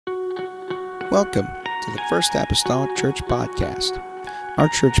Welcome to the First Apostolic Church Podcast. Our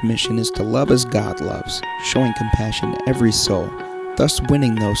church mission is to love as God loves, showing compassion to every soul, thus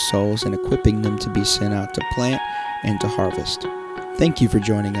winning those souls and equipping them to be sent out to plant and to harvest. Thank you for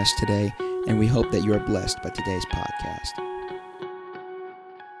joining us today, and we hope that you are blessed by today's podcast.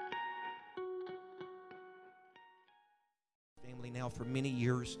 Now for many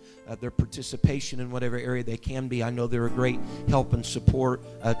years, their participation in whatever area they can be. I know they're a great help and support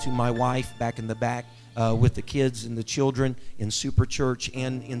to my wife back in the back with the kids and the children in Super Church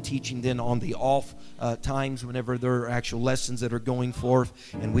and in teaching then on the off times whenever there are actual lessons that are going forth,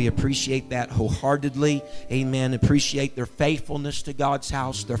 and we appreciate that wholeheartedly. Amen. Appreciate their faithfulness to God's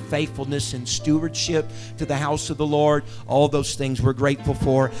house, their faithfulness in stewardship to the house of the Lord. All those things we're grateful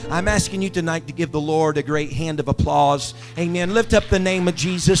for. I'm asking you tonight to give the Lord a great hand of applause. Amen. Lift up the name of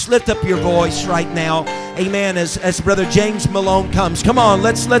Jesus. Lift up your voice right now. Amen. As Brother James Malone comes. Come on,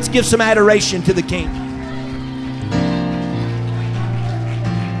 let's give some adoration to the King.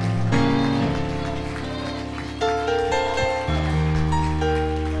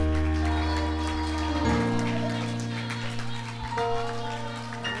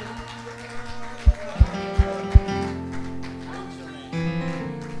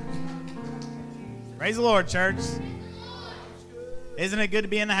 Praise the Lord, church. Isn't it good to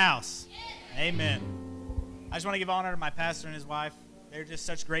be in the house? Amen. I just want to give honor to my pastor and his wife. They're just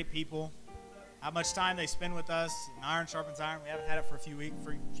such great people. How much time they spend with us. Iron sharpens iron. We haven't had it for a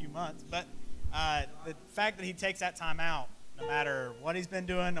few months. But the fact that he takes that time out, no matter what he's been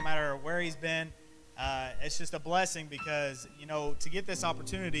doing, no matter where he's been, it's just a blessing because, you know, to get this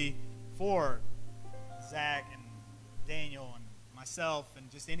opportunity for Zach and Daniel and myself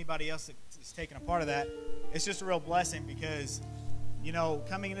and just anybody else that's taken a part of that, it's just a real blessing because, you know,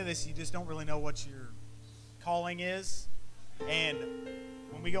 coming into this, you just don't really know what your calling is. And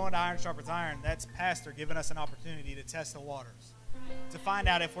when we go into Iron Sharpens Iron, that's Pastor giving us an opportunity to test the waters, to find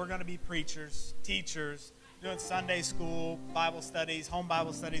out if we're going to be preachers, teachers, doing Sunday school, Bible studies, home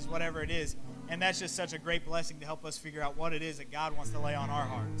Bible studies, whatever it is. And that's just such a great blessing to help us figure out what it is that God wants to lay on our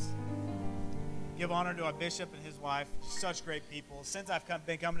hearts. Give honor to our bishop and his wife, such great people. Since I've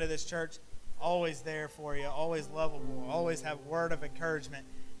been coming to this church, always there for you, always lovable, always have word of encouragement.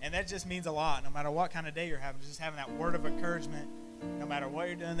 And that just means a lot, no matter what kind of day you're having, just having that word of encouragement. No matter what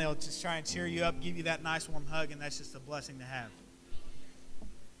you're doing, they'll just try and cheer you up, give you that nice warm hug, and that's just a blessing to have.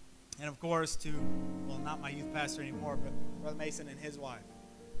 And of course, not my youth pastor anymore, but Brother Mason and his wife.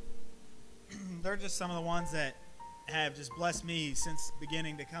 They're just some of the ones that have just blessed me since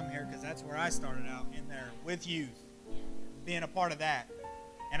beginning to come here, because that's where I started out, in there with youth, being a part of that.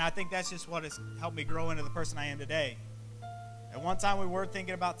 And I think that's just what has helped me grow into the person I am today. At one time, we were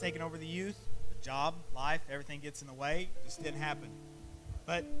thinking about taking over the youth. The job, life, everything gets in the way. It just didn't happen.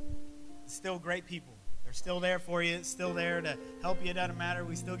 But it's still great people. They're still there for you. It's still there to help you. It doesn't matter.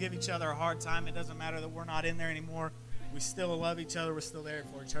 We still give each other a hard time. It doesn't matter that we're not in there anymore. We still love each other. We're still there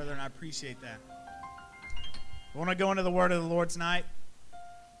for each other, and I appreciate that. I want to go into the word of the Lord tonight.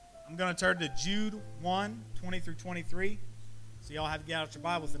 I'm going to turn to Jude 1, 20 through 23. So y'all have to get out your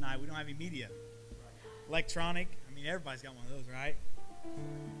Bibles tonight. We don't have any media. Electronic. I mean, everybody's got one of those, right?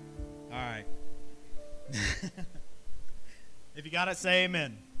 All right. If you got it, say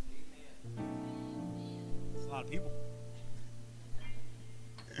amen. There's a lot of people.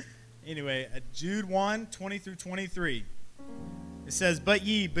 Anyway, Jude 1, 20 through 23. It says, "But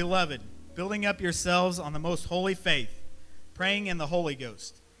ye, beloved, building up yourselves on the most holy faith, praying in the Holy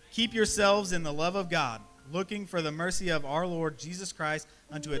Ghost. Keep yourselves in the love of God, looking for the mercy of our Lord Jesus Christ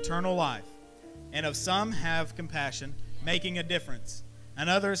unto eternal life. And of some have compassion, making a difference, and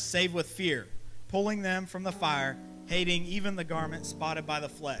others save with fear, pulling them from the fire, hating even the garment spotted by the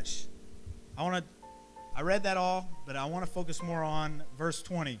flesh." I read that all, but I want to focus more on verse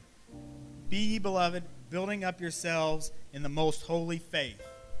 20. "Be ye, beloved, building up yourselves in the most holy faith."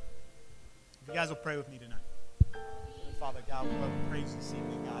 If you guys will pray with me tonight. Father God, we love and praise you this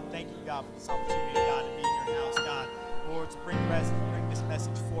evening, God. Thank you, God, for this opportunity, God, to be in your house, God. Lord, to bring this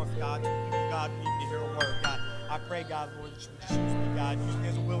message forth, God, to people, God, who need to hear a word, God. I pray, God, Lord, that you would choose me, God. Use me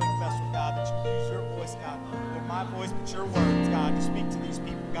as a willing vessel, God, that you would use your voice, God. Lord, my voice, but your words, God, to speak to these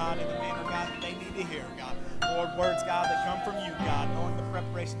people, God, in the manner, God, that they need to hear, God. Lord, words, God, that come from you, God, knowing the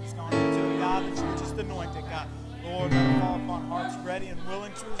preparation that's gone into it, God, that you would just anoint it, God. Lord, let it fall upon hearts ready and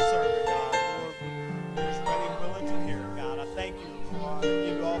willing to serve it, God. Lord, ears ready and willing to hear it, God. I thank you, Lord. I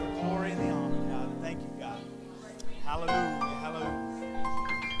give you all the glory and the honor, God. I thank you, God. Hallelujah, hallelujah,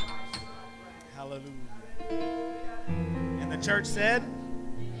 hallelujah. And the church said,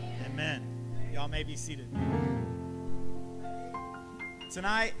 amen. Y'all may be seated.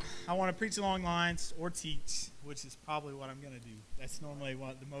 Tonight, I want to preach along lines or teach, which is probably what I'm going to do. That's normally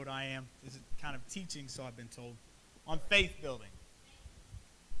what the mode I am, is kind of teaching, so I've been told, on faith building.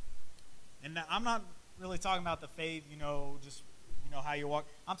 And I'm not really talking about the faith, just, how you walk.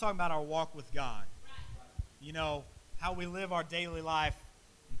 I'm talking about our walk with God. How we live our daily life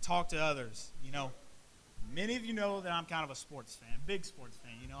and talk to others. Many of you know that I'm kind of a sports fan, big sports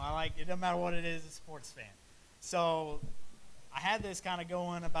fan. I like, it doesn't matter what it is, a sports fan. So I had this kind of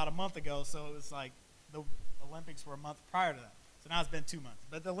going about a month ago, so it was like the Olympics were a month prior to that. So now it's been 2 months.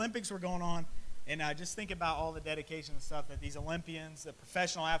 But the Olympics were going on, and I just think about all the dedication and stuff that these Olympians, the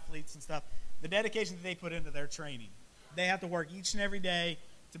professional athletes and stuff, the dedication that they put into their training. They have to work each and every day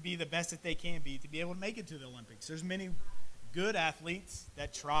to be the best that they can be to be able to make it to the Olympics. There's many good athletes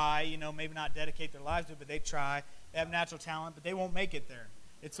that try, maybe not dedicate their lives to it, but they try. They have natural talent, but they won't make it there.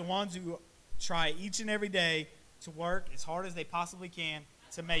 It's the ones who try each and every day to work as hard as they possibly can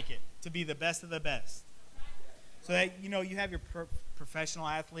to make it, to be the best of the best. So that, you have your professional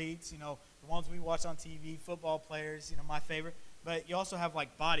athletes, the ones we watch on TV, football players, my favorite. But you also have,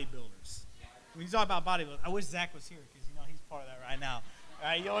 like, bodybuilders. When you talk about bodybuilders, I wish Zach was here because, he's part of that right now. All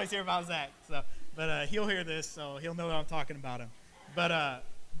right, you always hear about Zach. But he'll hear this, so he'll know that I'm talking about him. But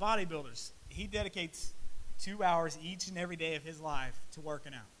bodybuilders, he dedicates 2 hours each and every day of his life to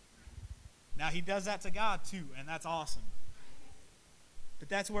working out. Now, he does that to God, too, and that's awesome. But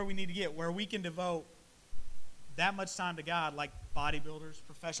that's where we need to get, where we can devote that much time to God, like bodybuilders,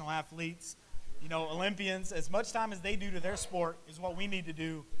 professional athletes, Olympians. As much time as they do to their sport is what we need to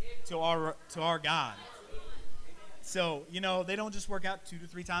do to our God. So, they don't just work out 2 to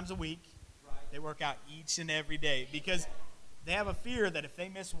 3 times a week. They work out each and every day because they have a fear that if they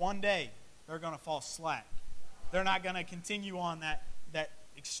miss one day, they're going to fall slack. They're not going to continue on that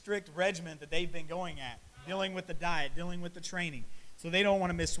strict regimen that they've been going at, dealing with the diet, dealing with the training. So they don't want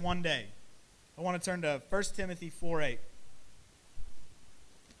to miss one day. I want to turn to 1 Timothy 4:8.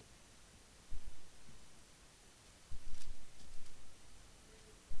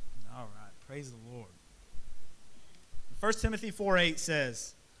 All right, praise the Lord. 1 Timothy 4:8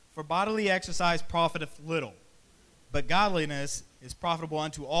 says, "For bodily exercise profiteth little, but godliness is profitable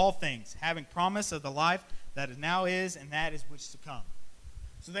unto all things, having promise of the life that now is and that is which to come."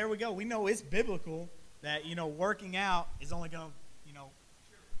 So there we go. We know it's biblical that, working out is only going to,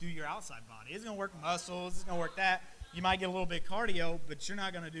 do your outside body. It's going to work muscles. It's going to work that. You might get a little bit cardio, but it's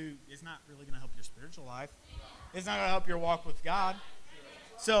not really going to help your spiritual life. It's not going to help your walk with God.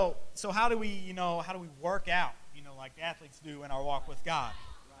 So how do we work out, like the athletes do in our walk with God?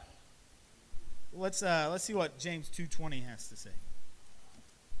 Let's see what James 2:20 has to say.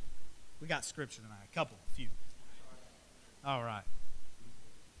 We got scripture tonight, a few. All right.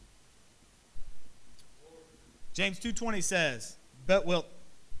 James 2:20 says, But wilt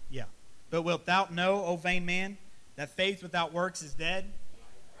thou know, O vain man, that faith without works is dead?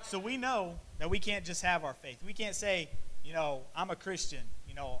 So we know that we can't just have our faith. We can't say, I'm a Christian,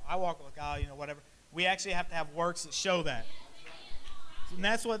 I walk with God, whatever. We actually have to have works that show that. And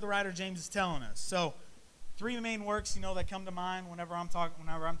that's what the writer James is telling us. So 3 main works, that come to mind whenever I'm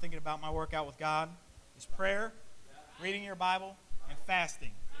thinking about my workout with God is prayer, reading your Bible, and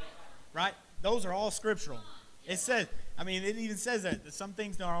fasting. Right? Those are all scriptural. It says, it even says that some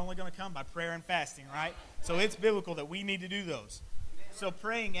things are only going to come by prayer and fasting, right? So it's biblical that we need to do those. So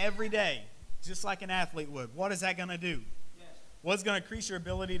praying every day, just like an athlete would, what is that going to do? What's going to increase your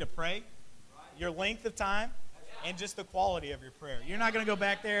ability to pray? Your length of time and just the quality of your prayer. You're not going to go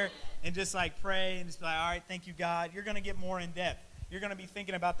back there and just pray and just be like, all right, thank you, God. You're going to get more in depth. You're going to be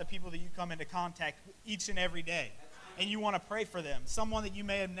thinking about the people that you come into contact with each and every day. And you want to pray for them. Someone that you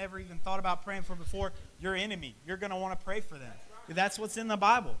may have never even thought about praying for before, your enemy. You're going to want to pray for them. That's what's in the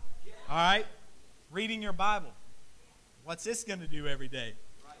Bible. All right? Reading your Bible. What's this going to do every day?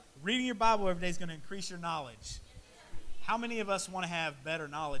 Reading your Bible every day is going to increase your knowledge. How many of us want to have better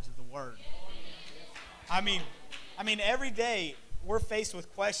knowledge of the Word? Every day we're faced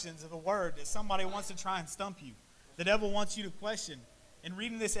with questions of the Word that somebody wants to try and stump you. The devil wants you to question. And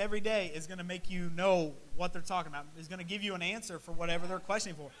reading this every day is going to make you know what they're talking about. It's going to give you an answer for whatever they're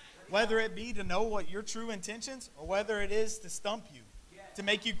questioning for. Whether it be to know what your true intentions or whether it is to stump you, to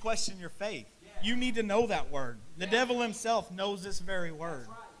make you question your faith. You need to know that word. The devil himself knows this very word.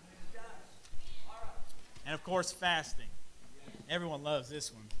 And of course, fasting. Everyone loves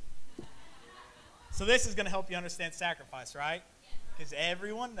this one. So this is going to help you understand sacrifice, right? Because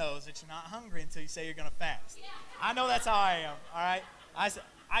everyone knows that you're not hungry until you say you're going to fast. I know that's how I am, all right?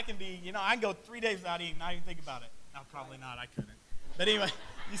 I can be, I can go 3 days without eating, not even think about it. No, probably not, I couldn't. But anyway,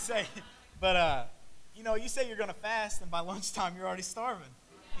 you say, but you know, you say you're going to fast, and by lunchtime you're already starving.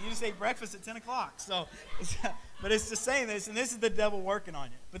 And you just ate breakfast at 10 o'clock. So, but it's just saying this, and this is the devil working on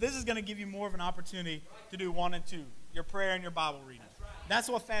you. But this is going to give you more of an opportunity to do 1 and 2, your prayer and your Bible reading. That's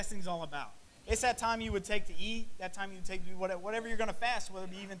what fasting is all about. It's that time you would take to eat, that time you would take to do whatever you're going to fast, whether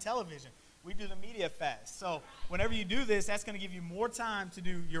it be even television. We do the media fast. So whenever you do this, that's going to give you more time to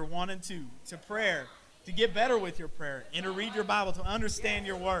do your 1 and 2, to prayer, to get better with your prayer, and to read your Bible, to understand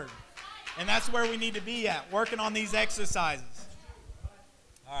your word. And that's where we need to be at, working on these exercises.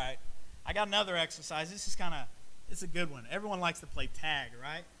 All right. I got another exercise. This is it's a good one. Everyone likes to play tag,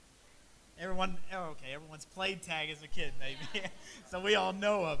 right? Everyone's played tag as a kid, maybe. So we all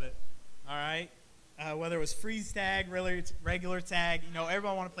know of it. All right. Whether it was freeze tag, regular tag, you know,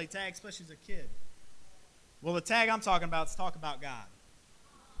 everyone want to play tag, especially as a kid. Well, the tag I'm talking about is talk about God.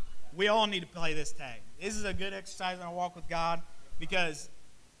 We all need to play this tag. This is a good exercise in our walk with God because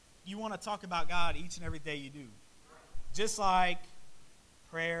you want to talk about God each and every day you do. Just like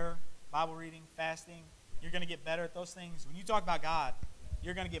prayer, Bible reading, fasting, you're going to get better at those things. When you talk about God,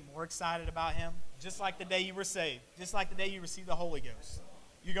 you're going to get more excited about Him, just like the day you were saved, just like the day you received the Holy Ghost.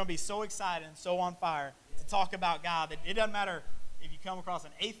 You're going to be so excited and so on fire to talk about God that it doesn't matter if you come across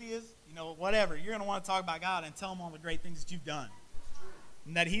an atheist, you know, whatever. You're going to want to talk about God and tell him all the great things that you've done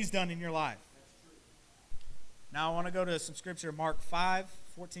and that He's done in your life. Now I want to go to some scripture, Mark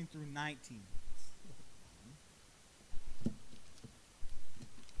 5:14 through 19.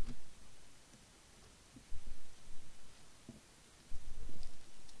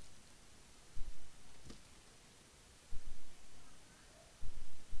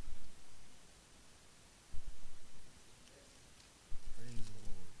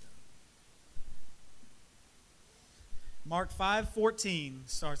 Mark 5:14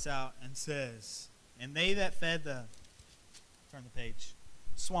 starts out and says, "And they that fed the," turn the page,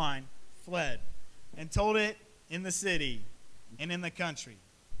 "swine fled, and told it in the city and in the country.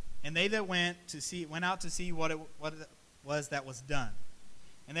 And they that went out to see what it was that was done.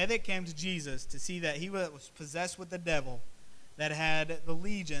 And they that came to Jesus to see that he was possessed with the devil, that had the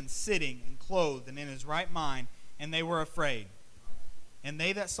legion, sitting and clothed and in his right mind, and they were afraid. And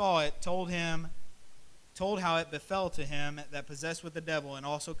they that saw it told how it befell to him that possessed with the devil, and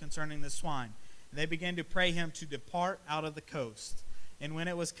also concerning the swine. And they began to pray him to depart out of the coast. And when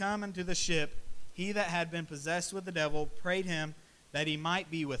it was come into the ship, he that had been possessed with the devil prayed him that he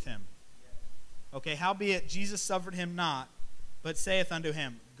might be with him. Okay, howbeit Jesus suffered him not, but saith unto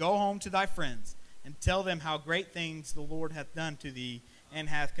him, Go home to thy friends, and tell them how great things the Lord hath done to thee, and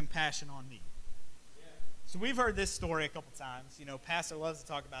hath compassion on thee." So we've heard this story a couple times. You know, Pastor loves to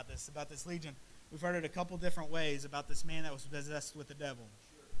talk about this legion. We've heard it a couple different ways about this man that was possessed with the devil.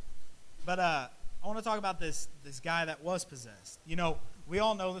 But I want to talk about this guy that was possessed. You know, we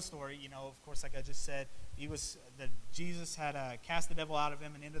all know the story. You know, of course, like I just said, Jesus had cast the devil out of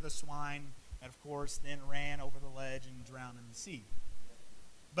him and into the swine, and of course, then ran over the ledge and drowned in the sea.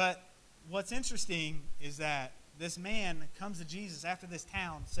 But what's interesting is that this man comes to Jesus after this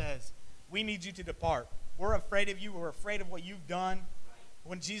town, says, "We need you to depart. We're afraid of you. We're afraid of what you've done."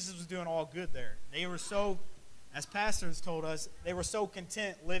 When Jesus was doing all good there, they were so, as pastors told us, they were so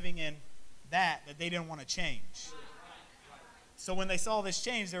content living in that they didn't want to change. So when they saw this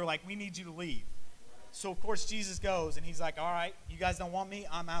change, they were like, "We need you to leave." So of course Jesus goes and he's like, "All right, you guys don't want me,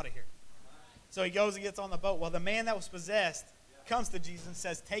 I'm out of here." So he goes and gets on the boat. Well, the man that was possessed comes to Jesus and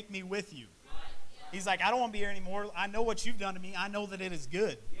says, "Take me with you." He's like, "I don't want to be here anymore. I know what you've done to me. I know that it is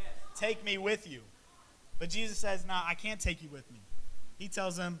good. Take me with you." But Jesus says, "No, I can't take you with me." He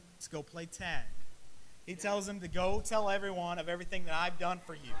tells him to go play tag. He tells him to go tell everyone of everything that I've done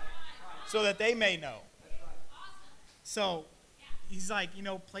for you so that they may know. So he's like, you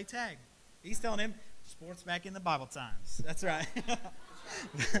know, play tag. He's telling him, sports back in the Bible times. That's right.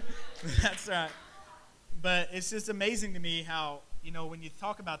 That's right. But it's just amazing to me how, you know, when you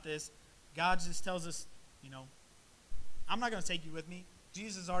talk about this, God just tells us, you know, I'm not going to take you with me.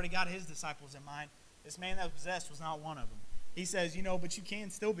 Jesus already got his disciples in mind. This man that was possessed was not one of them. He says, you know, but you can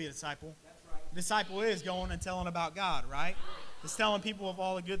still be a disciple. That's right. Disciple is going and telling about God, right? It's telling people of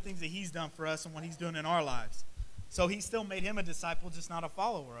all the good things that he's done for us and what he's doing in our lives. So he still made him a disciple, just not a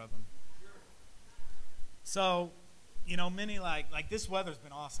follower of him. So, you know, many like this weather's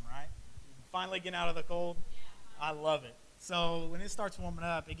been awesome, right? Finally getting out of the cold. I love it. So when it starts warming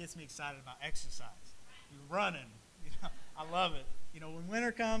up, it gets me excited about exercise. You're running. You know, I love it. You know, when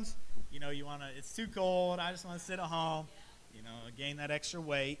winter comes, you know, it's too cold. I just want to sit at home. You know, gain that extra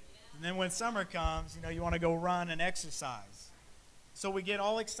weight. And then when summer comes, you know, you want to go run and exercise. So we get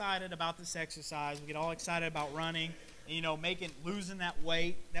all excited about this exercise. We get all excited about running and, losing that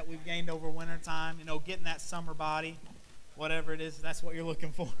weight that we've gained over winter time, getting that summer body, whatever it is, that's what you're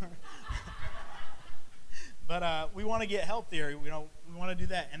looking for. But we want to get healthier. We want to do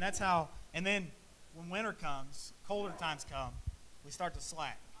that. And that's how, and then when winter comes, colder times come, we start to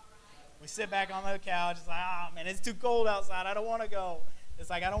slack. We sit back on the couch. It's like, man, it's too cold outside. I don't want to go. It's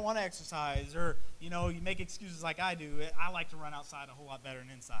like, I don't want to exercise. Or, you make excuses like I do. I like to run outside a whole lot better than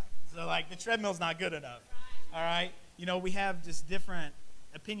inside. So, like, the treadmill's not good enough. All right? We have just different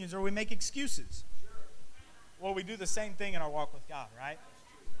opinions, or we make excuses. Well, we do the same thing in our walk with God, right?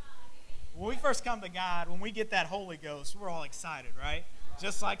 When we first come to God, when we get that Holy Ghost, we're all excited, right?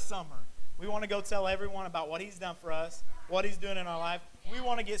 Just like summer. We want to go tell everyone about what He's done for us, what He's doing in our life. We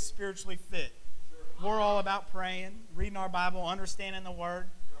want to get spiritually fit. We're all about praying, reading our Bible, understanding the Word,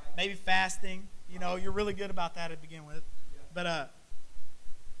 maybe fasting. You're really good about that to begin with. But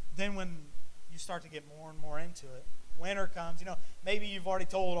then when you start to get more and more into it, winter comes, maybe you've already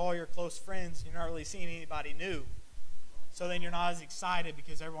told all your close friends, you're not really seeing anybody new. So then you're not as excited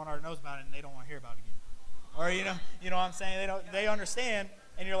because everyone already knows about it and they don't want to hear about it again. Or, you know what I'm saying? They understand,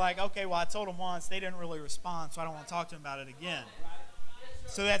 and you're like, okay, well, I told them once. They didn't really respond, so I don't want to talk to them about it again.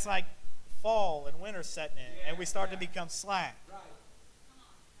 So that's like fall and winter setting in, and we start to become slack.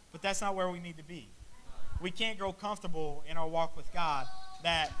 But that's not where we need to be. We can't grow comfortable in our walk with God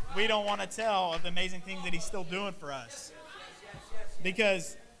that we don't want to tell of the amazing things that He's still doing for us.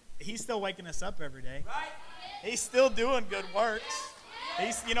 Because He's still waking us up every day. He's still doing good works.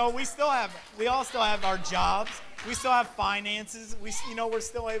 We all still have our jobs. We still have finances. We're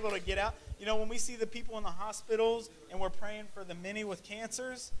still able to get out. When we see the people in the hospitals and we're praying for the many with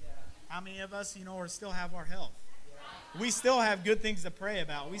cancers, how many of us, still have our health? We still have good things to pray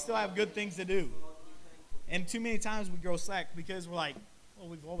about. We still have good things to do. And too many times we grow slack because we're like, well,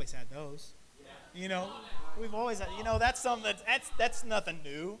 we've always had those. We've always had, that's something that's nothing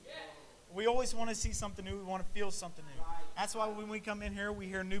new. We always want to see something new. We want to feel something new. That's why when we come in here, we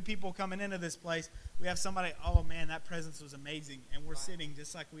hear new people coming into this place. We have somebody, oh man, that presence was amazing. And we're sitting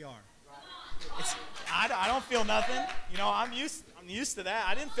just like we are. I don't feel nothing. I'm used to that.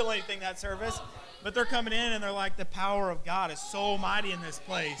 I didn't feel anything that service. But they're coming in and they're like, the power of God is so mighty in this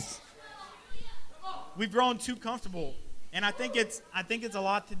place. We've grown too comfortable. And I think it's a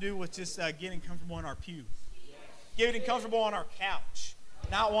lot to do with just getting comfortable in our pew. Getting comfortable on our couch.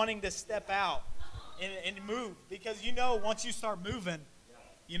 Not wanting to step out and move. Because once you start moving,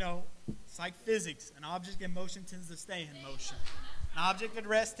 it's like physics. An object in motion tends to stay in motion. An object at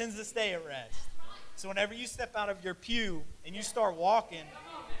rest tends to stay at rest. So whenever you step out of your pew and you start walking,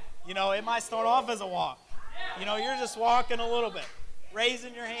 it might start off as a walk. You're just walking a little bit,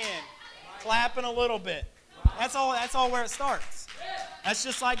 raising your hand, clapping a little bit. That's all where it starts. That's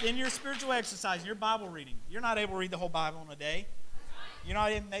just like in your spiritual exercise, your Bible reading. You're not able to read the whole Bible in a day.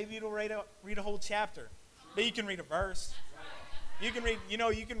 Maybe you'll read a whole chapter, but you can read a verse. You can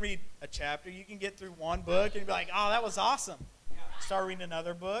read a chapter. You can get through one book and be like, oh, that was awesome. Start reading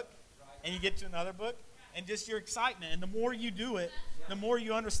another book, and you get to another book, and just your excitement. And the more you do it, the more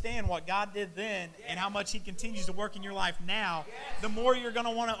you understand what God did then and how much He continues to work in your life now, the more you're going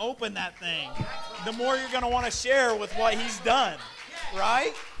to want to open that thing. The more you're going to want to share with what He's done.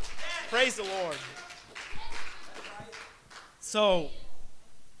 Right? Praise the Lord. So,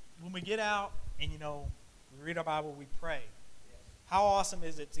 when we get out and, we read our Bible, we pray. How awesome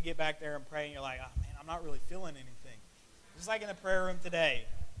is it to get back there and pray and you're like, oh, man, I'm not really feeling anything. Just like in the prayer room today.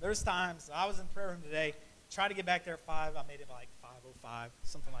 There's times, I was in the prayer room today, tried to get back there at 5, I made it like 5:05,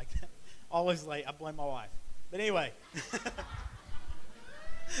 something like that. Always late, I blame my wife. But anyway.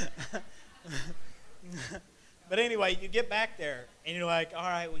 But anyway, you get back there and you're like, all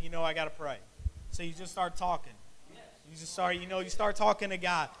right, well, I got to pray. So you just start talking. You just start, you start talking to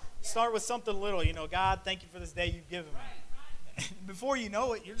God. Start with something little, God, thank you for this day you've given me. Before you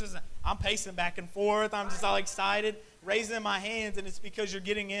know it, I'm pacing back and forth. I'm just all excited, raising my hands, and it's because you're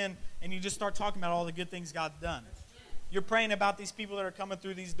getting in and you just start talking about all the good things God's done. You're praying about these people that are coming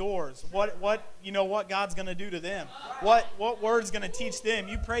through these doors. What God's going to do to them. What word's going to teach them.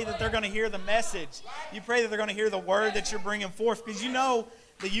 You pray that they're going to hear the message. You pray that they're going to hear the word that you're bringing forth, because you know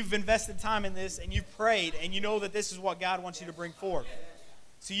that you've invested time in this and you've prayed and you know that this is what God wants you to bring forth.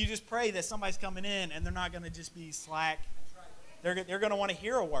 So you just pray that somebody's coming in and they're not going to just be slack. They're going to want to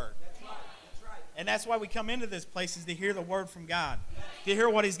hear a word. And that's why we come into this place, is to hear the word from God. To hear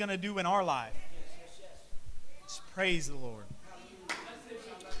what He's going to do in our life. Just praise the Lord.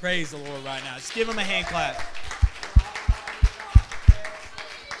 Praise the Lord right now. Just give Him a hand clap.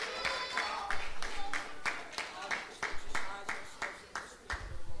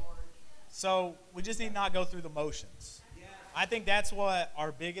 So we just need to not go through the motions. I think that's what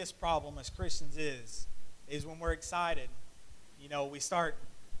our biggest problem as Christians is when we're excited. You know, we start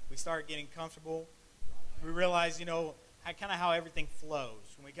getting comfortable. We realize, you know, kind of how everything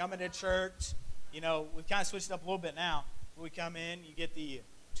flows. When we come into church, you know, we've kind of switched it up a little bit now. When we come in, you get the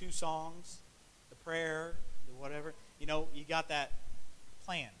 2 songs, the prayer, the whatever. You know, you got that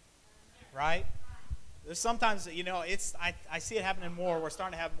plan, right? There's sometimes, you know, I see it happening more. We're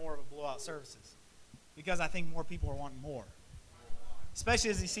starting to have more of a blowout services because I think more people are wanting more. Especially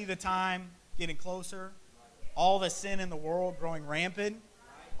as you see the time getting closer, all the sin in the world growing rampant,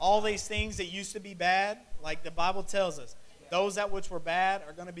 all these things that used to be bad, like the Bible tells us, those that which were bad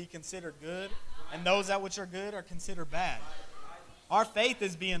are going to be considered good, and those that which are good are considered bad. Our faith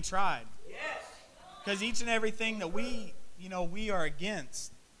is being tried. Because each and everything that we are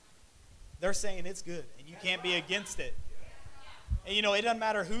against, they're saying it's good, and you can't be against it. And, you know, it doesn't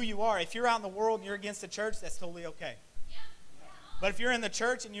matter who you are. If you're out in the world and you're against the church, that's totally okay. But if you're in the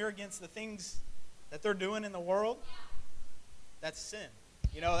church and you're against the things that they're doing in the world, that's sin.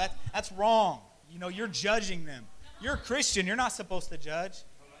 You know, that's wrong. You know, you're judging them. You're a Christian. You're not supposed to judge.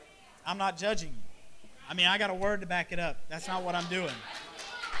 I'm not judging you. I mean, I got a word to back it up. That's not what I'm doing.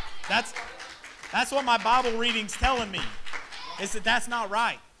 That's what my Bible reading's telling me, is that that's not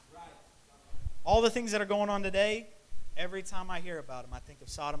right. All the things that are going on today, every time I hear about them, I think of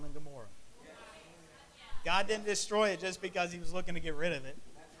Sodom and Gomorrah. God didn't destroy it just because he was looking to get rid of it.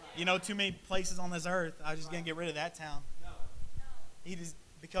 You know, too many places on this earth, I was just going to get rid of that town. He just,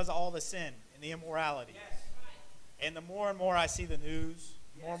 because of all the sin and the immorality. And the more and more I see the news,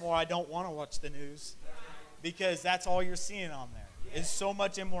 the more and more I don't want to watch the news, because that's all you're seeing on there. Is so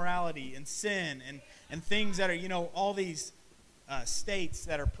much immorality and sin and things that are, you know, all these states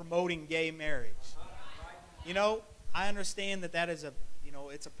that are promoting gay marriage. You know, I understand that is a, you know,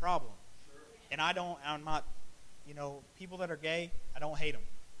 it's a problem. And I'm not, you know, people that are gay, I don't hate them.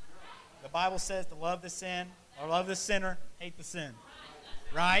 The Bible says to love the sin, or love the sinner, hate the sin.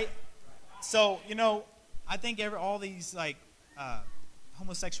 Right? So, you know, I think all these, like,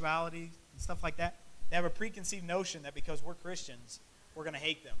 homosexuality and stuff like that, they have a preconceived notion that because we're Christians, we're going to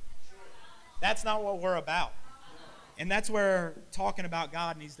hate them. That's not what we're about. And that's where talking about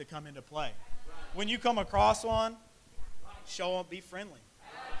God needs to come into play. When you come across one, show them, be friendly.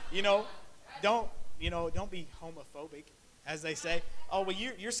 You know, don't be homophobic, as they say. Oh, well,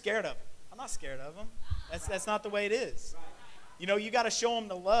 you're scared of them. I'm not scared of them. That's not the way it is. You know, you got to show them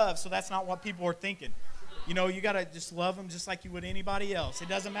the love, so that's not what people are thinking. You know, you got to just love them just like you would anybody else. It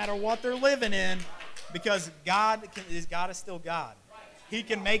doesn't matter what they're living in, because God is still God. He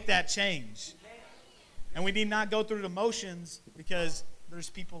can make that change. And we need not go through the motions, because there's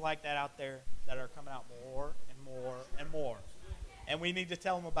people like that out there that are coming out more and more and more. And we need to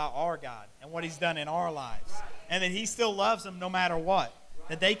tell them about our God and what he's done in our lives. And that he still loves them no matter what.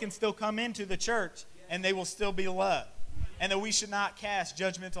 That they can still come into the church and they will still be loved. And that we should not cast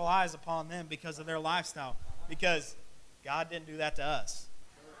judgmental eyes upon them because of their lifestyle. Because God didn't do that to us.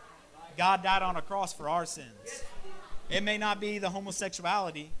 God died on a cross for our sins. It may not be the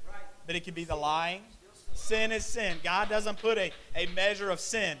homosexuality, but it could be the lying. Sin is sin. God doesn't put a measure of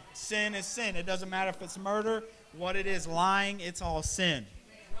sin. Sin is sin. It doesn't matter if it's murder, what it is, lying, it's all sin.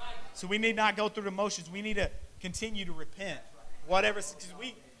 So we need not go through the motions. We need to continue to repent. Whatever, because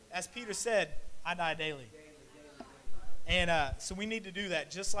as Peter said, I die daily. And so we need to do that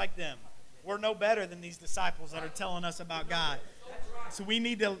just like them. We're no better than these disciples that are telling us about God. So we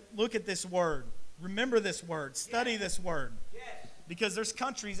need to look at this word. Remember this word. Study this word. Because there's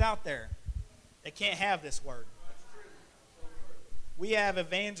countries out there that can't have this word. We have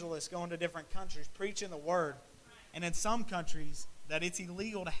evangelists going to different countries preaching the word. And in some countries that it's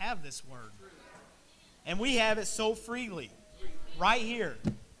illegal to have this word. And we have it so freely. Right here.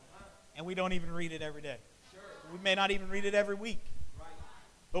 And we don't even read it every day. We may not even read it every week.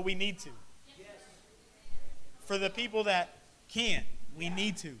 But we need to. For the people that can't, we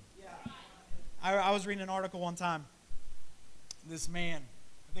need to. I was reading an article one time. This man,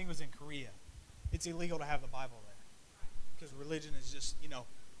 I think it was in Korea. It's illegal to have the Bible there. Because religion is just, you know,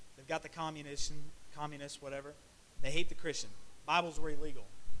 they've got the communists, whatever. They hate the Christian. Bibles were illegal.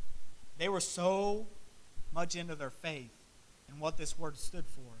 They were so much into their faith and what this word stood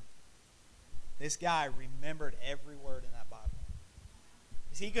for. This guy remembered every word in that Bible.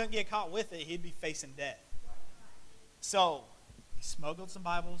 If he couldn't get caught with it, he'd be facing death. So he smuggled some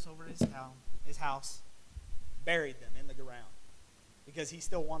Bibles over to his house, buried them in the ground because he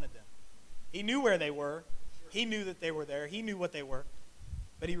still wanted them. He knew where they were. He knew that they were there. He knew what they were.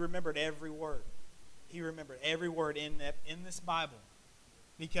 But he remembered every word. He remembered every word in this Bible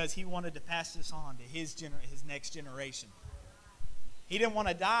because he wanted to pass this on to his next generation. He didn't want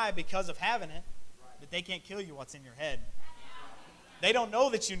to die because of having it, but they can't kill you what's in your head. They don't know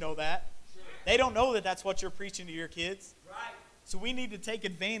that you know that. They don't know that that's what you're preaching to your kids. So we need to take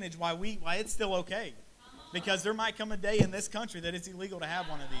advantage why it's still okay. Because there might come a day in this country that it's illegal to have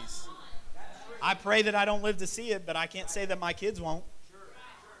one of these. I pray that I don't live to see it, but I can't say that my kids won't.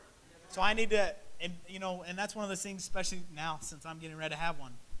 So I need to, and that's one of those things, especially now since I'm getting ready to have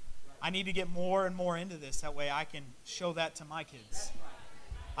one. I need to get more and more into this. That way I can show that to my kids.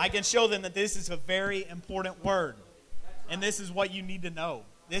 I can show them that this is a very important word. And this is what you need to know.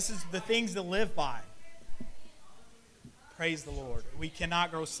 This is the things to live by. Praise the Lord. We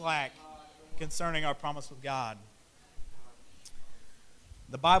cannot grow slack concerning our promise with God.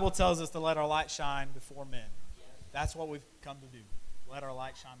 The Bible tells us to let our light shine before men. That's what we've come to do. Let our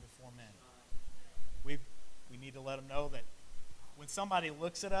light shine before men. We need to let them know that when somebody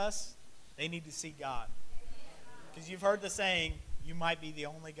looks at us, they need to see God. Because you've heard the saying, you might be the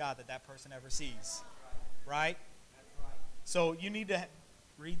only God that person ever sees. Right? So you need to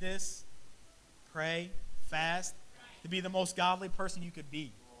read this, pray, fast, to be the most godly person you could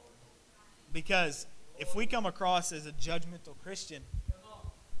be. Because if we come across as a judgmental Christian,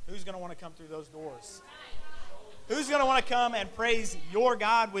 who's going to want to come through those doors? Who's going to want to come and praise your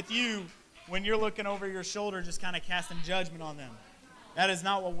God with you when you're looking over your shoulder just kind of casting judgment on them? That is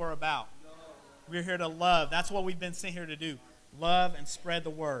not what we're about. We're here to love. That's what we've been sent here to do. Love and spread the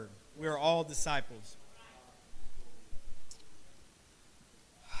word. We are all disciples.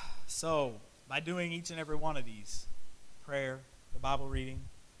 So, by doing each and every one of these, prayer, the Bible reading,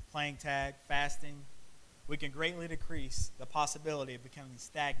 playing tag, fasting, we can greatly decrease the possibility of becoming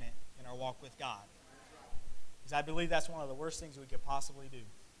stagnant in our walk with God. Because I believe that's one of the worst things we could possibly do.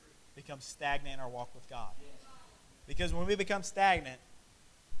 Become stagnant in our walk with God. Because when we become stagnant,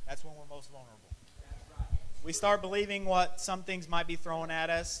 that's when we're most vulnerable. We start believing what some things might be thrown at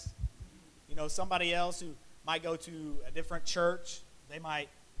us. Somebody else who might go to a different church, they might,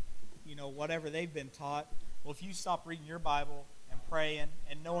 whatever they've been taught. Well, if you stop reading your Bible and praying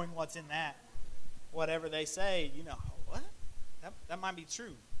and knowing what's in that, whatever they say, what? That might be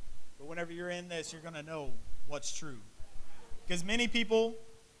true. But whenever you're in this, you're going to know what's true. Because many people,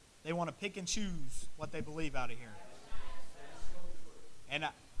 they want to pick and choose what they believe out of here. And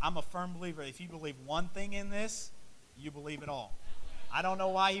I'm a firm believer, if you believe one thing in this, you believe it all. I don't know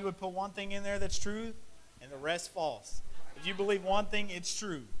why he would put one thing in there that's true and the rest false. If you believe one thing, it's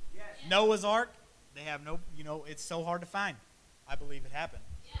true. Noah's Ark, they have no, it's so hard to find. I believe it happened.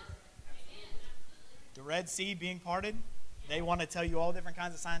 The Red Sea being parted, they want to tell you all different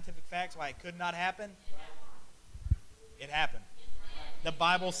kinds of scientific facts why it could not happen. It happened. The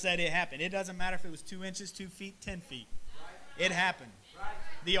Bible said it happened. It doesn't matter if it was 2 inches, 2 feet, 10 feet. It happened.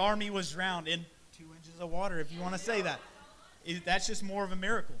 The army was drowned in 2 inches of water, if you want to say that. That's just more of a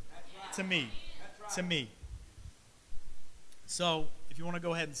miracle to me. To me. So, if you want to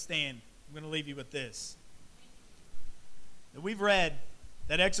go ahead and stand, I'm going to leave you with this. That we've read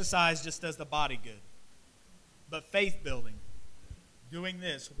that exercise just does the body good. But faith building, doing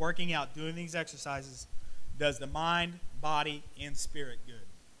this, working out, doing these exercises, does the mind, body, and spirit good.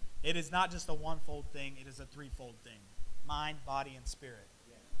 It is not just a one-fold thing, it is a threefold thing. Mind, body, and spirit.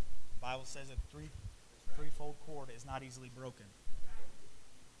 The Bible says a threefold cord is not easily broken.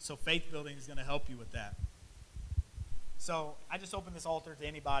 So faith building is going to help you with that. So I just open this altar to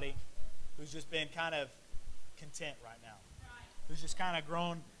anybody who's just been kind of content right now. Who's just kind of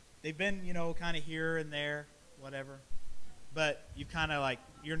grown. They've been, kind of here and there, whatever. But you kind of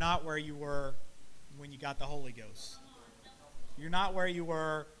you're not where you were when you got the Holy Ghost. You're not where you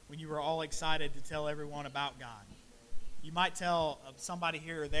were when you were all excited to tell everyone about God. You might tell somebody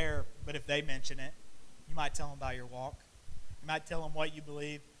here or there, but if they mention it, you might tell them about your walk. You might tell them what you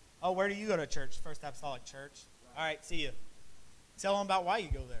believe. Oh, where do you go to church? First Apostolic Church. All right, see you. Tell them about why you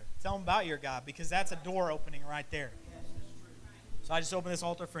go there. Tell them about your God, because that's a door opening right there. So I just open this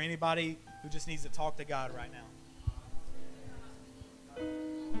altar for anybody who just needs to talk to God right now.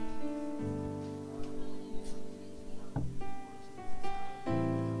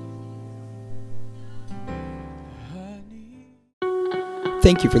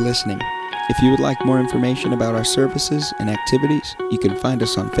 Thank you for listening. If you would like more information about our services and activities, you can find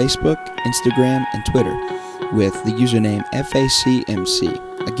us on Facebook, Instagram, and Twitter with the username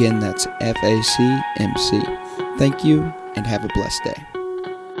FACMC. Again, that's FACMC. Thank you, and have a blessed day.